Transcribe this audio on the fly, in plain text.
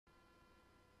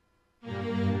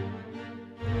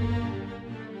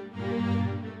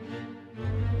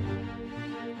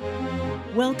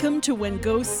Welcome to When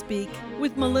Ghosts Speak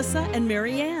with Melissa and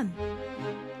Marianne.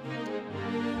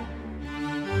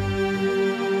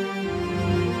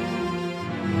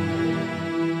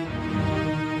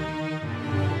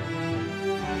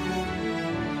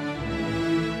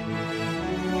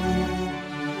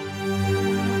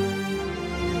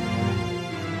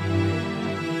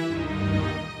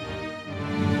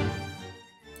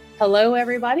 Hello,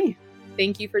 everybody.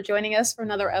 Thank you for joining us for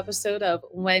another episode of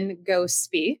When Ghosts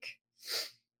Speak.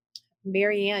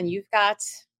 Marianne, you've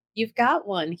got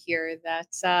one here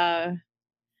that's right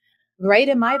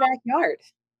in my backyard.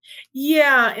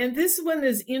 Yeah, and this one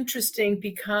is interesting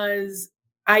because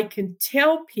I can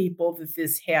tell people that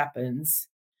this happens,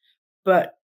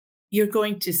 but you're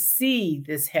going to see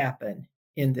this happen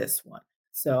in this one.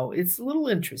 So it's a little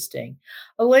interesting.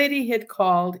 A lady had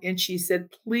called and she said,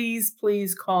 "Please,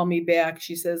 please call me back."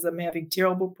 She says, "I'm having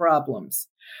terrible problems."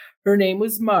 Her name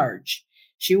was Marge.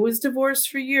 She was divorced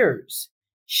for years.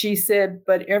 She said,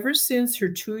 but ever since her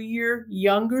 2-year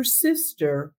younger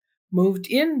sister moved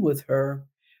in with her,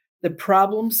 the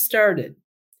problems started.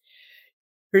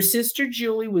 Her sister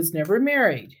Julie was never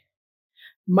married.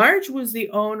 Marge was the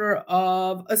owner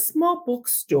of a small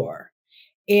bookstore,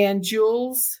 and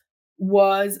Jules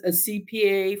was a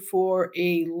CPA for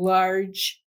a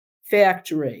large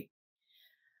factory.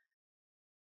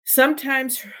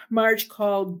 Sometimes Marge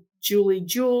called Julie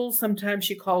Jules. Sometimes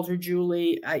she called her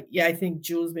Julie. I think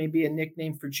Jules may be a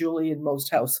nickname for Julie in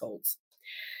most households.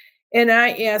 And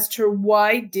I asked her,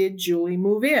 why did Julie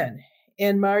move in?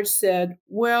 And Marge said,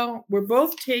 well, we're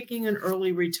both taking an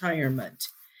early retirement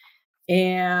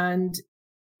and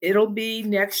it'll be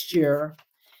next year.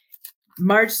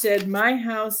 Marge said, my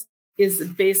house is a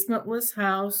basementless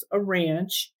house, a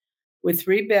ranch with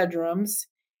 3 bedrooms.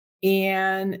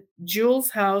 And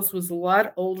Jules' house was a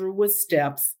lot older with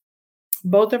steps.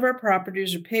 Both of our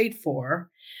properties are paid for.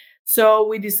 So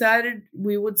we decided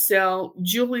we would sell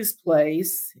Julie's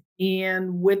place,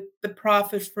 and with the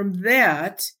profit from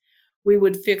that, we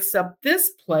would fix up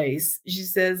this place. She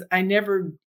says, I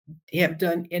never have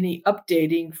done any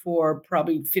updating for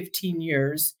probably 15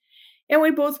 years, and we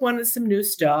both wanted some new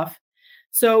stuff.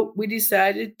 So we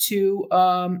decided to,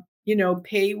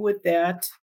 pay with that,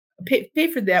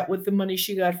 pay for that with the money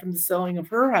she got from the selling of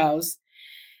her house.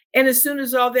 And as soon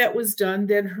as all that was done,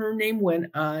 then her name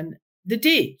went on the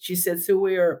deed. She said, so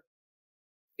we are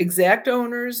exact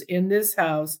owners in this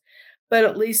house, but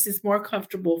at least it's more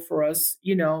comfortable for us,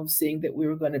 seeing that we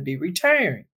were going to be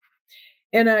retiring.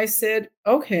 And I said,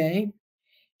 okay.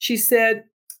 She said,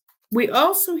 we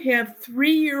also have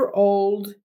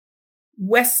 3-year-old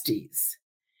Westies.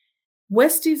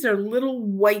 Westies are little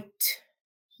white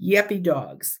yappy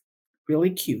dogs,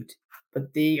 really cute,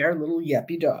 but they are little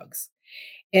yappy dogs.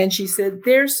 And she said,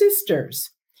 they're sisters.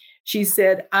 She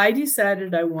said, I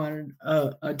decided I wanted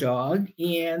a dog,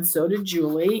 and so did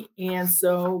Julie. And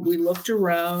so we looked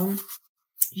around.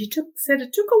 Said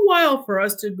it took a while for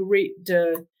us to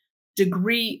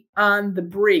agree on the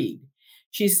breed.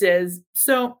 She says,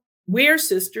 so we're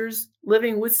sisters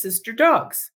living with sister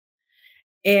dogs.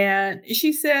 And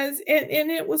she says,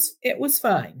 and it was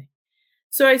fine.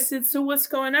 So I said, so what's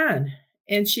going on?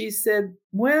 And she said,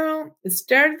 well, it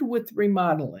started with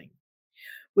remodeling.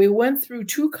 We went through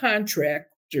 2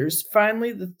 contractors.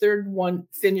 Finally, the third one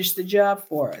finished the job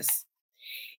for us.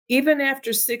 Even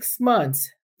after 6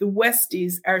 months, the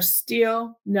Westies are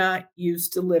still not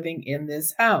used to living in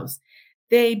this house.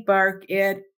 They bark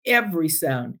at every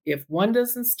sound. If one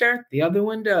doesn't start, the other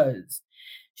one does.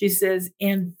 She says,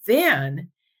 and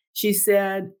then she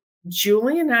said,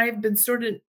 Julie and I have been sort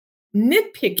of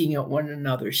nitpicking at one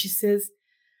another. She says,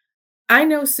 I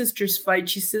know sisters fight,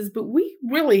 she says, but we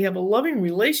really have a loving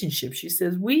relationship. She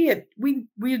says, we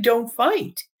don't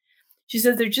fight. She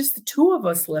says, there's just the 2 of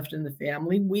us left in the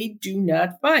family. We do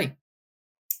not fight.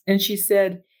 And she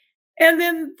said, and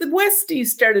then the Westies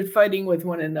started fighting with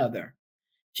one another.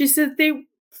 She said,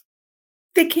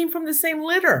 they came from the same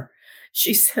litter.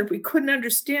 She said, we couldn't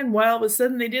understand why all of a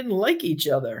sudden they didn't like each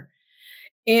other.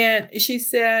 And she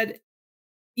said,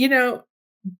 you know,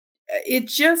 it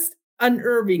just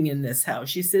unnerving in this house.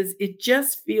 She says, it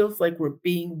just feels like we're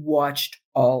being watched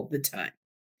all the time.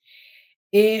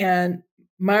 And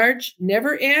Marge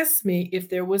never asked me if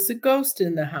there was a ghost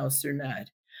in the house or not.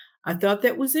 I thought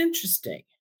that was interesting.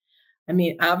 I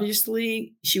mean,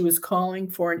 obviously, she was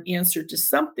calling for an answer to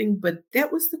something, but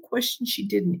that was the question she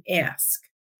didn't ask.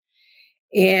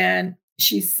 And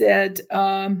she said,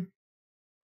 do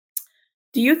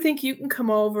you think you can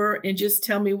come over and just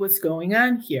tell me what's going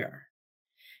on here?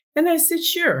 And I said,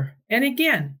 sure. And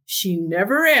again, she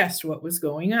never asked what was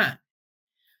going on.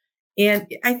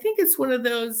 And I think it's one of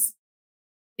those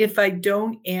if I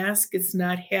don't ask, it's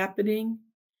not happening.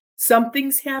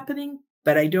 Something's happening,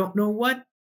 but I don't know what.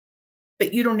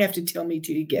 But you don't have to tell me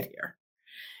till you get here.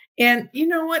 And you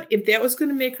know what? If that was going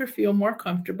to make her feel more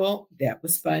comfortable, that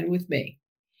was fine with me.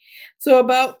 So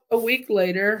about a week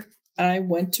later, I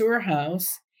went to her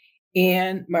house,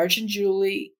 and Marge and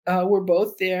Julie were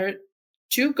both there.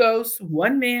 Two ghosts,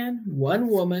 one man, one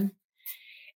woman.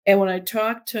 And when I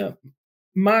talked to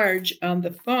Marge on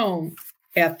the phone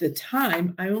at the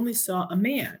time, I only saw a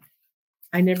man.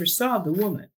 I never saw the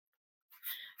woman.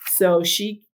 So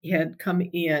she had come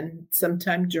in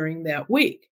sometime during that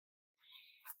week.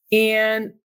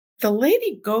 And the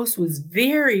lady ghost was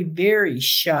very, very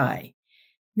shy,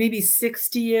 maybe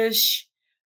 60-ish,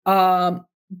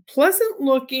 pleasant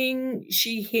looking.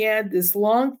 She had this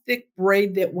long, thick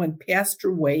braid that went past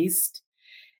her waist.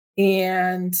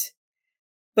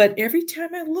 But every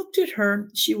time I looked at her,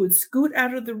 she would scoot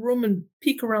out of the room and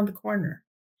peek around the corner.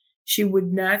 She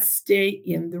would not stay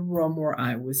in the room where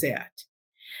I was at.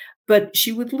 But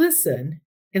she would listen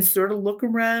and sort of look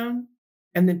around,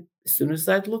 and then as soon as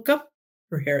I'd look up,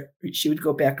 she would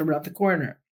go back around the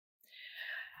corner.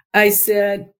 I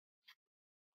said,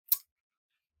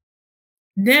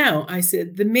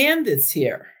 the man that's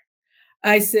here.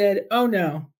 I said, oh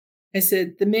no. I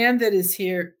said, the man that is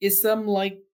here is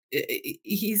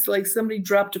he's like somebody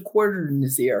dropped a quarter in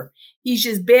his ear. He's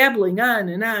just babbling on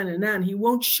and on and on. He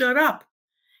won't shut up.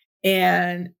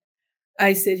 And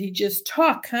I said, he just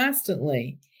talked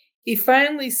constantly. He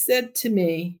finally said to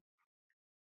me,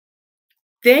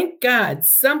 thank God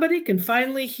somebody can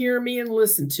finally hear me and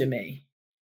listen to me.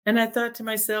 And I thought to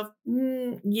myself,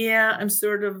 yeah, I'm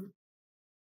sort of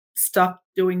stuck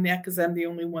doing that because I'm the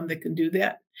only one that can do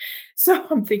that. So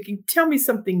I'm thinking, tell me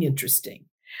something interesting.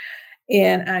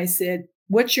 And I said,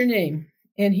 what's your name?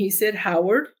 And he said,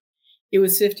 Howard. He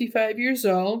was 55 years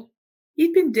old.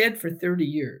 He'd been dead for 30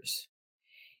 years.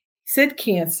 He said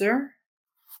cancer.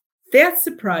 That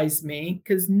surprised me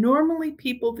because normally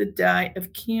people that die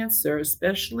of cancer,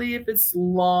 especially if it's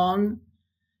long,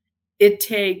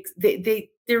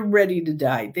 they're ready to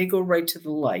die. They go right to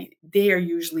the light. They are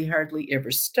usually hardly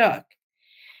ever stuck.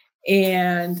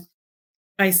 And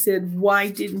I said, why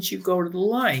didn't you go to the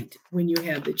light when you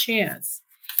had the chance?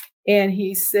 And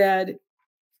he said,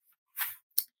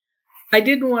 I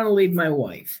didn't want to leave my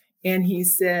wife. And he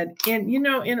said, and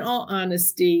in all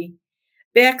honesty,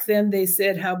 back then they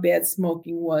said how bad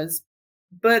smoking was,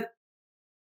 but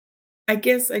I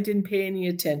guess I didn't pay any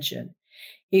attention.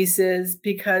 He says,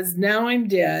 because now I'm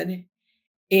dead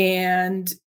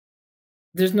and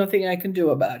there's nothing I can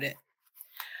do about it.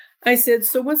 I said,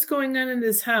 so what's going on in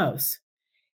this house?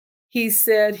 He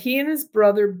said he and his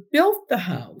brother built the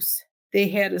house. They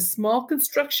had a small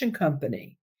construction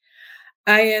company.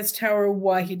 I asked Howard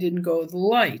why he didn't go with the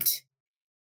light.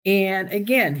 And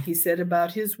again, he said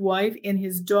about his wife and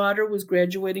his daughter was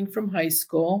graduating from high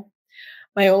school.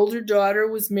 My older daughter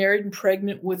was married and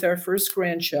pregnant with our first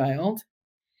grandchild.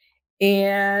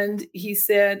 And he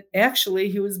said, actually,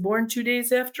 he was born 2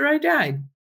 days after I died.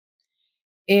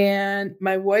 And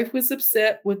my wife was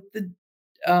upset with the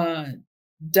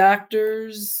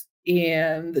doctors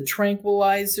and the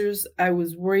tranquilizers. I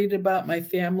was worried about my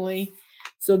family,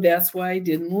 so that's why I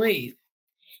didn't leave.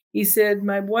 He said,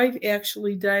 my wife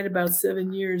actually died about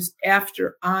 7 years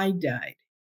after I died.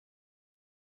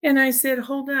 And I said,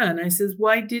 hold on. I says,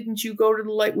 why didn't you go to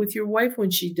the light with your wife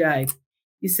when she died?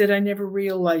 He said, I never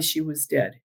realized she was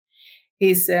dead.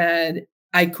 He said,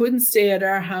 I couldn't stay at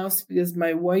our house because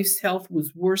my wife's health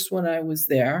was worse when I was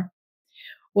there.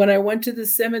 When I went to the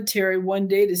cemetery one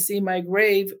day to see my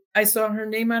grave, I saw her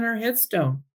name on her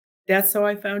headstone. That's how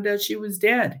I found out she was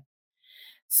dead.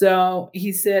 So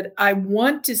he said, I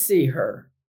want to see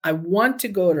her. I want to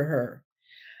go to her.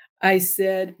 I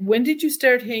said, when did you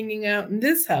start hanging out in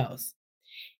this house?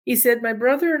 He said, my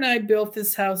brother and I built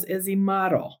this house as a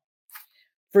model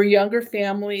for younger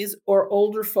families or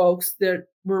older folks that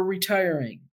were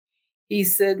retiring. He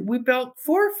said, we built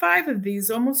 4 or 5 of these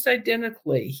almost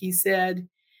identically. He said,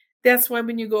 that's why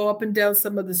when you go up and down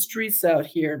some of the streets out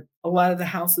here, a lot of the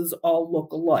houses all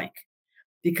look alike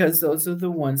because those are the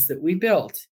ones that we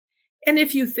built. And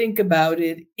if you think about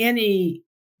it, any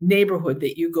neighborhood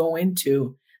that you go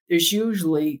into, there's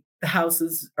usually the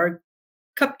houses are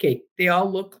cupcake. They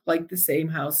all look like the same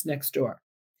house next door.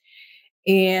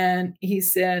 And he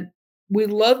said, we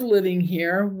loved living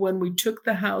here. When we took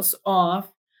the house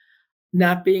off,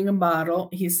 not being a model,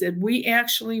 he said, we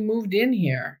actually moved in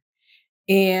here.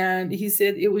 And he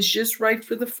said, it was just right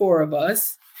for the 4 of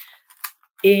us.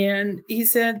 And he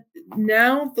said,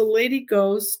 now the lady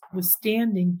ghost was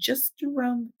standing just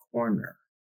around the corner.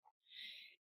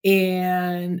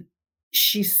 And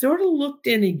she sort of looked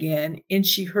in again and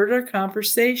she heard our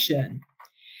conversation.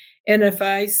 And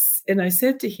I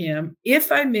said to him,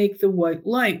 "If I make the white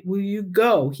light, will you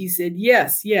go?" He said,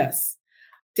 "Yes, yes,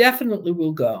 definitely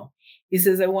will go." He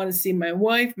says, "I want to see my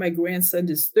wife. My grandson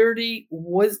is 30.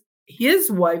 Was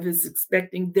his wife is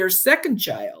expecting their second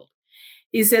child."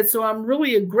 He said, "So I'm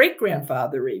really a great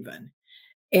grandfather even."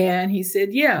 And he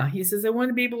said, "Yeah." He says, "I want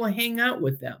to be able to hang out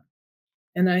with them."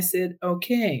 And I said,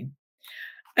 "Okay."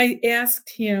 I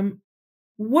asked him,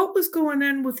 "What was going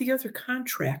on with the other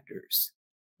contractors?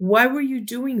 Why were you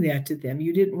doing that to them?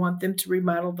 You didn't want them to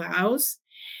remodel the house?"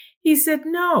 He said,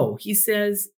 "No." He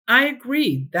says, "I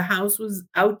agreed. The house was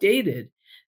outdated.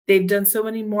 They've done so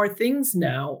many more things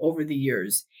now over the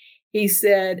years." He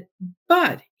said,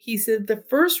 "But," he said, "the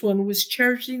first one was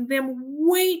charging them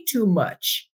way too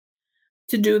much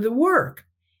to do the work."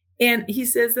 And he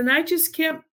says, "And I just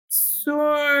kept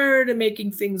sort of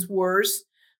making things worse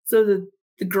so that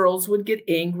the girls would get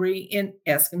angry and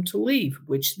ask him to leave,"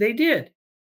 which they did.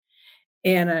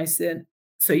 And I said,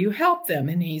 "So you helped them?"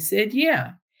 And he said,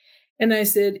 "Yeah." And I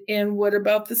said, "And what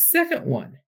about the second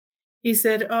one?" He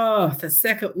said, "Oh, the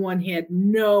second one had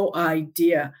no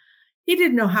idea. He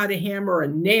didn't know how to hammer a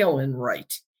nail in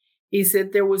right." He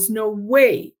said, "There was no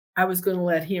way I was going to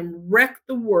let him wreck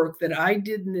the work that I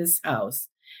did in this house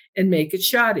and make it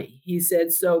shoddy." He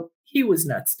said, "So he was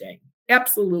not staying,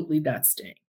 absolutely not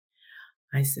staying."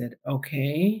 I said,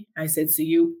 "Okay." I said, "So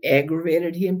you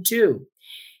aggravated him too?"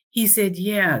 He said,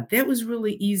 "Yeah, that was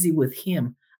really easy with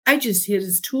him. I just hid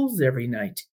his tools every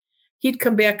night. He'd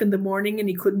come back in the morning and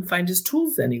he couldn't find his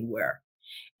tools anywhere.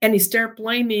 And he started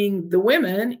blaming the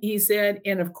women." He said,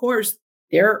 "And of course,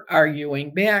 they're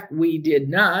arguing back, 'We did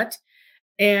not.'"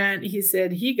 And he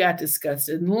said he got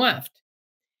disgusted and left.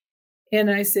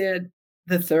 And I said,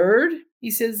 "The third?"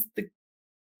 He says, "The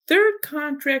third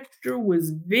contractor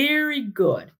was very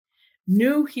good,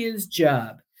 knew his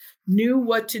job, knew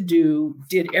what to do,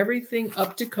 did everything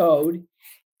up to code."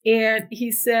 And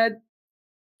he said,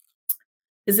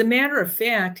 as a matter of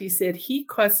fact, he said he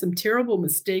caught some terrible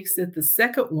mistakes that the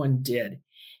second one did.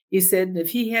 He said, and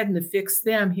if he hadn't have fixed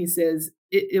them, he says,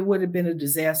 it would have been a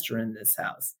disaster in this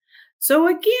house. So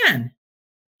again,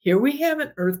 here we have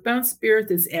an earthbound spirit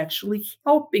that's actually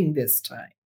helping this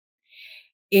time.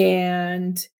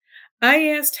 And I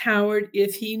asked Howard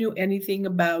if he knew anything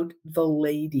about the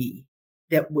lady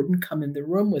that wouldn't come in the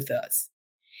room with us.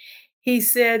 He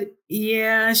said,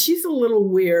 "Yeah, she's a little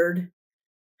weird."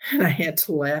 And I had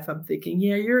to laugh. I'm thinking,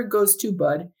 "Yeah, you're a ghost too,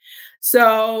 bud."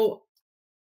 So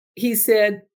he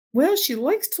said, "Well, she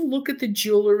likes to look at the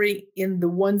jewelry in the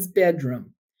one's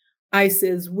bedroom." I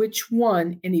says, "Which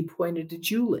one?" And he pointed to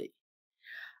Julie.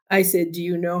 I said, "Do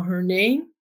you know her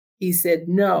name?" He said,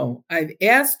 "No, I've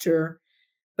asked her,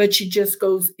 but she just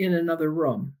goes in another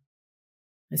room."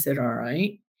 I said, "All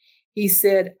right." He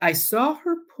said, "I saw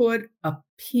her put a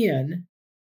pin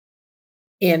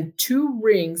and two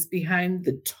rings behind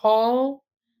the tall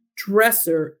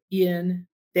dresser in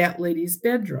that lady's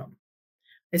bedroom."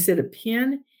 I said, "A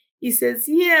pin?" He says,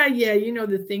 "Yeah, yeah, you know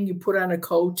the thing you put on a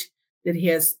coat that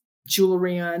has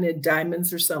jewelry on it,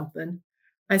 diamonds or something."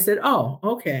 I said, "Oh,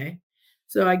 okay."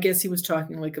 So I guess he was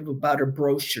talking like about a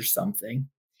brooch or something.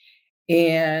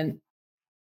 And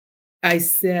I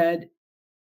said,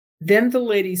 then the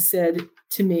lady said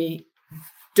to me,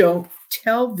 "Don't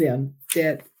tell them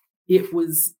that it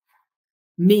was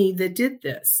me that did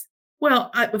this." Well,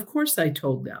 of course I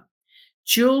told them.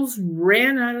 Jules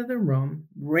ran out of the room,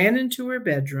 ran into her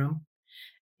bedroom,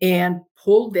 and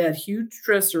pulled that huge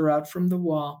dresser out from the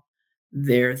wall.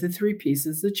 There the three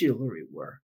pieces of jewelry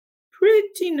were.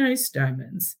 Pretty nice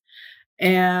diamonds.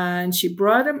 And she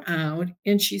brought them out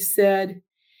and she said,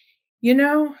 "You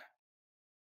know,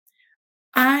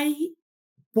 I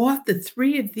bought the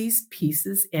three of these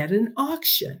pieces at an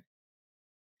auction."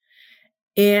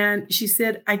 And she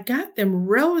said, "I got them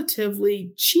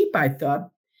relatively cheap, I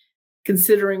thought,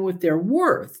 considering what they're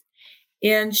worth."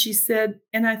 And she said,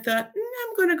 and I thought,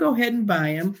 I'm going to go ahead and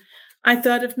buy them. I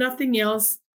thought, if nothing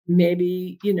else,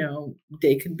 maybe,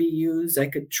 they could be used. I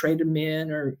could trade them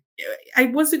in, or I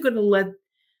wasn't going to let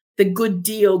the good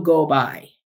deal go by.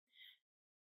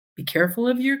 Be careful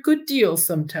of your good deals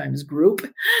sometimes,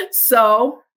 group.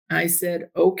 So I said,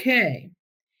 okay.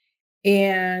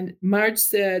 And Marge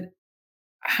said,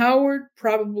 "Howard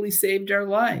probably saved our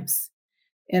lives."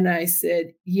 And I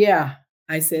said, "Yeah."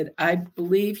 I said, "I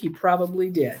believe he probably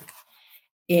did."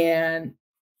 And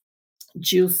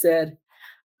Jill said,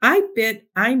 "I bet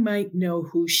I might know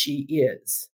who she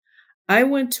is. I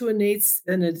went to an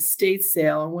estate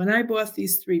sale, and when I bought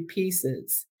these three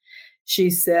pieces," she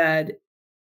said,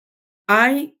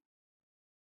 I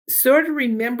sort of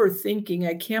remember thinking,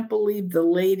 I can't believe the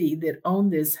lady that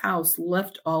owned this house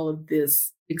left all of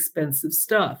this expensive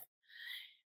stuff.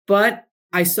 But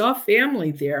I saw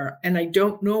family there, and I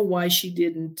don't know why she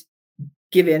didn't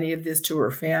give any of this to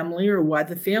her family or why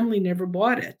the family never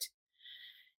bought it.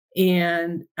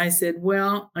 And I said,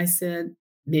 well, I said,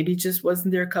 maybe it just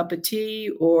wasn't their cup of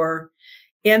tea or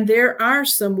and there are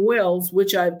some wills,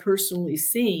 which I've personally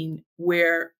seen,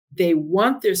 where they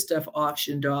want their stuff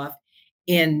auctioned off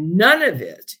and none of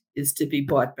it is to be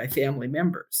bought by family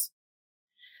members.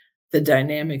 The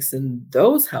dynamics in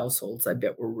those households, I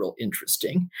bet, were real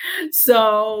interesting.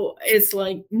 So it's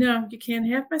like, no, you can't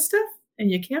have my stuff and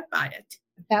you can't buy it.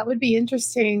 That would be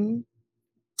interesting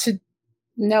to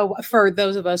know for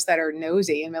those of us that are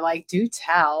nosy and be like, do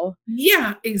tell.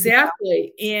 Yeah,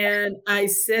 exactly. And I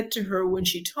said to her when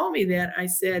she told me that, I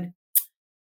said,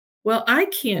 well, I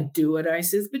can't do it. I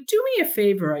says, but do me a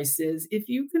favor. I says, if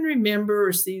you can remember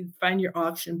or see, find your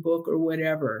auction book or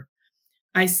whatever.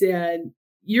 I said,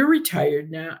 you're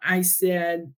retired now. I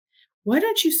said, why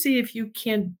don't you see if you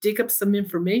can dig up some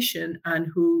information on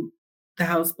who the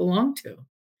house belonged to?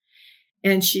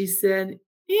 And she said,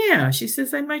 yeah. She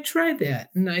says, I might try that.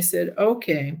 And I said,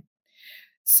 okay.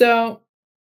 So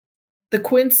the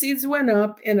Quincy's went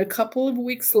up, and a couple of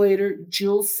weeks later,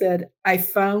 Jules said, I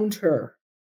found her.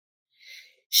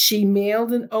 She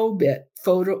mailed an obit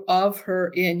photo of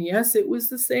her, and yes, it was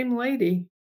the same lady.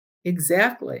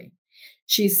 Exactly.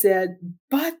 She said,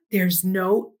 but there's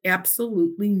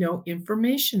absolutely no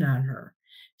information on her.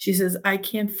 She says, I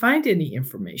can't find any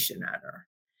information on her.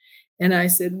 And I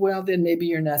said, well, then maybe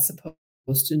you're not supposed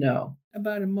to know.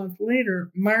 About a month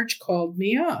later, Marge called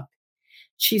me up.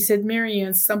 She said,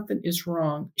 Marianne, something is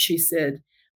wrong. She said,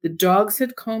 the dogs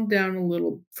had calmed down a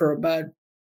little for about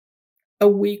a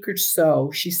week or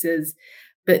so. She says,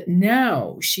 but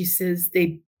now she says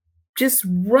they just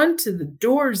run to the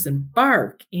doors and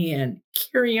bark and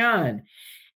carry on.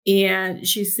 And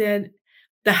she said,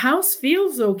 the house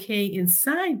feels okay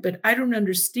inside, but I don't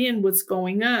understand what's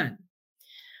going on.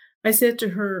 I said to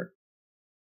her,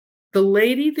 the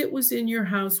lady that was in your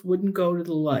house wouldn't go to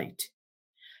the light.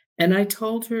 And I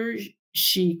told her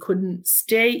she couldn't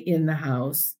stay in the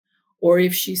house, or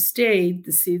if she stayed,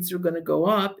 the seeds were going to go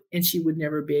up and she would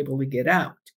never be able to get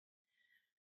out.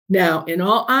 Now, in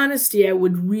all honesty, I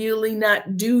would really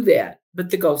not do that, but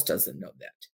the ghost doesn't know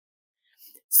that.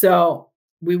 So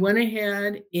we went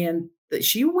ahead and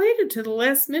she waited to the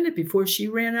last minute before she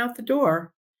ran out the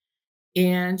door,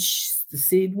 and the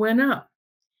seed went up.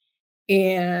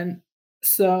 And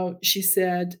so she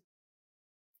said,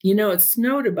 it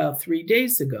snowed about 3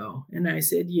 days ago. And I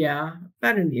said, yeah,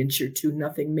 about an inch or two,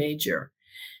 nothing major.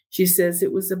 She says,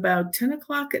 it was about 10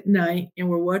 o'clock at night and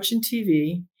we're watching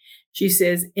TV. She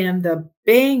says, and the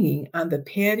banging on the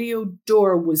patio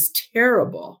door was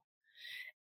terrible.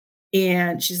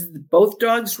 And she says, both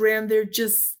dogs ran there,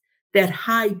 just that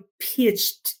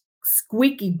high-pitched,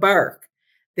 squeaky bark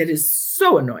that is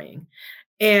so annoying.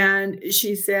 And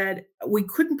she said, we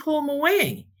couldn't pull them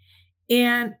away.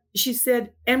 And she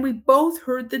said, and we both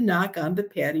heard the knock on the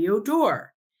patio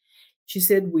door. She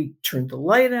said, we turned the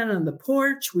light on the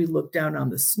porch. We looked down on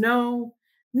the snow.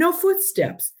 No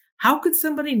footsteps. How could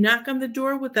somebody knock on the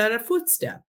door without a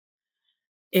footstep?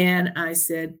 And I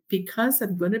said, because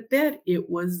I'm going to bet it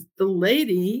was the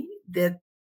lady that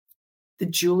the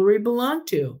jewelry belonged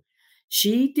to.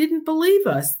 She didn't believe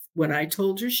us when I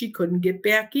told her she couldn't get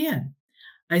back in.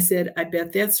 I said, I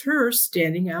bet that's her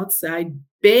standing outside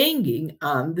banging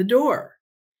on the door.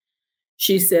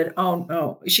 She said, oh,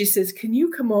 no. She says, can you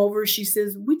come over? She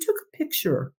says, we took a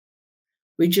picture.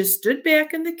 We just stood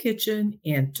back in the kitchen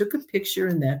and took a picture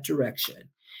in that direction.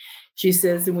 She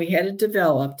says, and we had it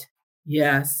developed.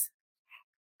 Yes,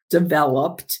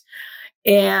 developed.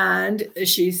 And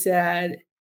she said,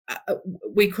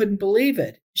 we couldn't believe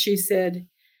it. She said,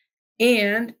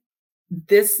 and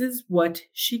this is what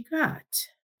she got.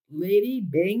 Lady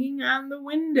banging on the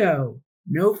window.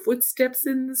 No footsteps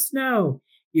in the snow.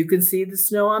 You can see the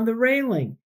snow on the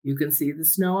railing. You can see the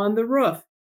snow on the roof.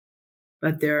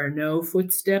 But there are no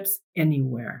footsteps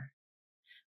anywhere.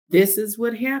 This is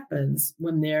what happens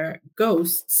when their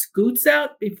ghost scoots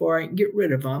out before I can get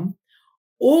rid of them.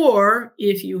 Or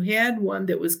if you had one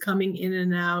that was coming in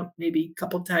and out maybe a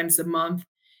couple times a month,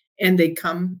 and they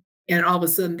come and all of a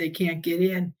sudden they can't get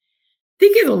in, they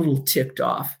get a little ticked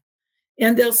off.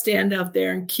 And they'll stand out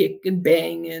there and kick and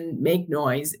bang and make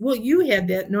noise. Well, you had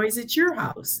that noise at your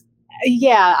house.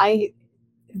 Yeah,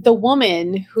 the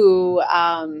woman who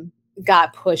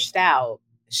got pushed out,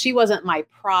 she wasn't my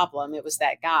problem. It was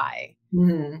that guy.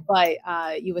 Mhm.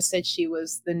 But you said she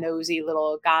was the nosy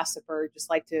little gossiper, just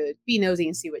like to be nosy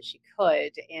and see what she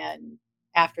could. And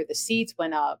after the seats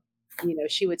went up,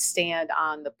 she would stand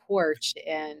on the porch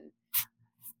and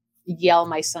yell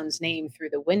my son's name through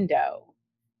the window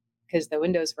because the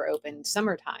windows were open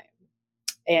summertime.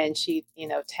 And she'd,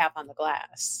 tap on the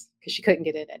glass because she couldn't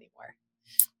get in anymore.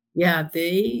 Yeah,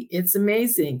 it's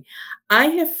amazing. I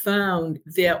have found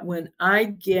that when I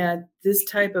get this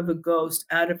type of a ghost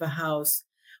out of a house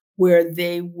where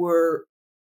they were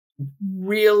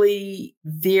really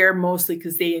there mostly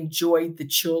because they enjoyed the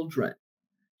children.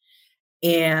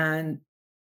 And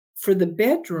for the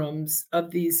bedrooms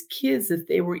of these kids, if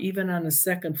they were even on a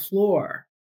second floor,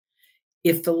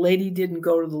 if the lady didn't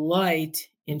go to the light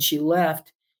and she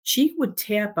left, she would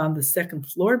tap on the second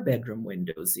floor bedroom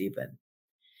windows even.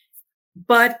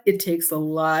 But it takes a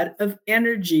lot of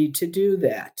energy to do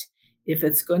that. If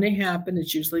it's going to happen,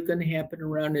 it's usually going to happen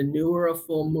around a new or a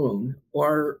full moon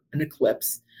or an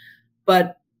eclipse.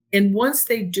 And once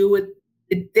they do it,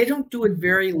 they don't do it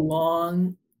very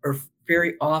long or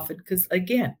very often because,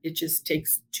 again, it just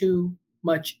takes too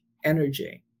much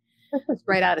energy. This is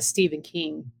right out of Stephen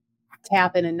King,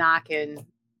 tapping and knocking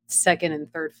second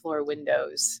and third floor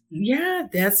windows. Yeah,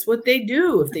 that's what they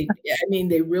do. They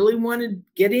really want to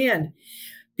get in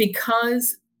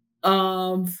because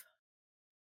of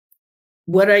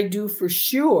what I do for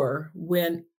sure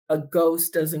when a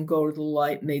ghost doesn't go to the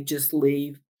light and they just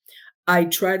leave. I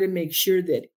try to make sure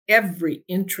that every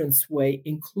entranceway,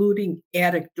 including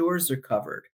attic doors, are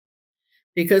covered.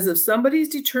 Because if somebody's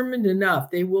determined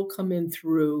enough, they will come in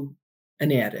through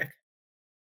an attic.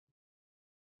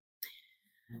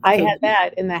 I had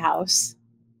that in the house.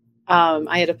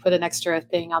 I had to put an extra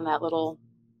thing on that little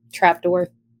trap door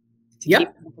to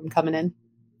keep them from coming in.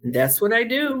 And that's what I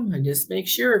do. I just make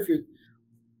sure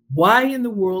why in the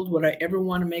world would I ever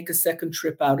want to make a second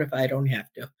trip out if I don't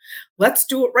have to? Let's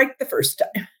do it right the first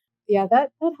time. Yeah,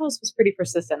 that house was pretty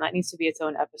persistent. That needs to be its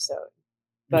own episode.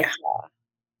 But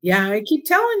yeah, I keep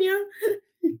telling you.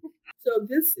 So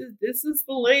this is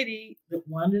the lady that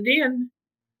wanted in.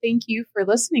 Thank you for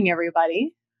listening,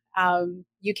 everybody.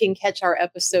 You can catch our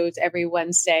episodes every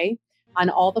Wednesday on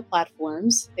all the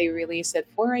platforms. They release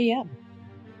at 4 a.m.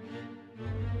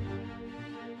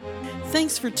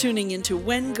 Thanks for tuning into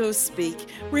When Ghosts Speak.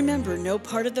 Remember, no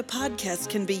part of the podcast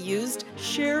can be used,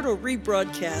 shared, or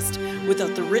rebroadcast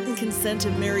without the written consent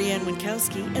of Marianne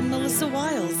Winkowski and Melissa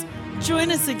Wiles.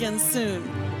 Join us again soon.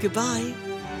 Goodbye.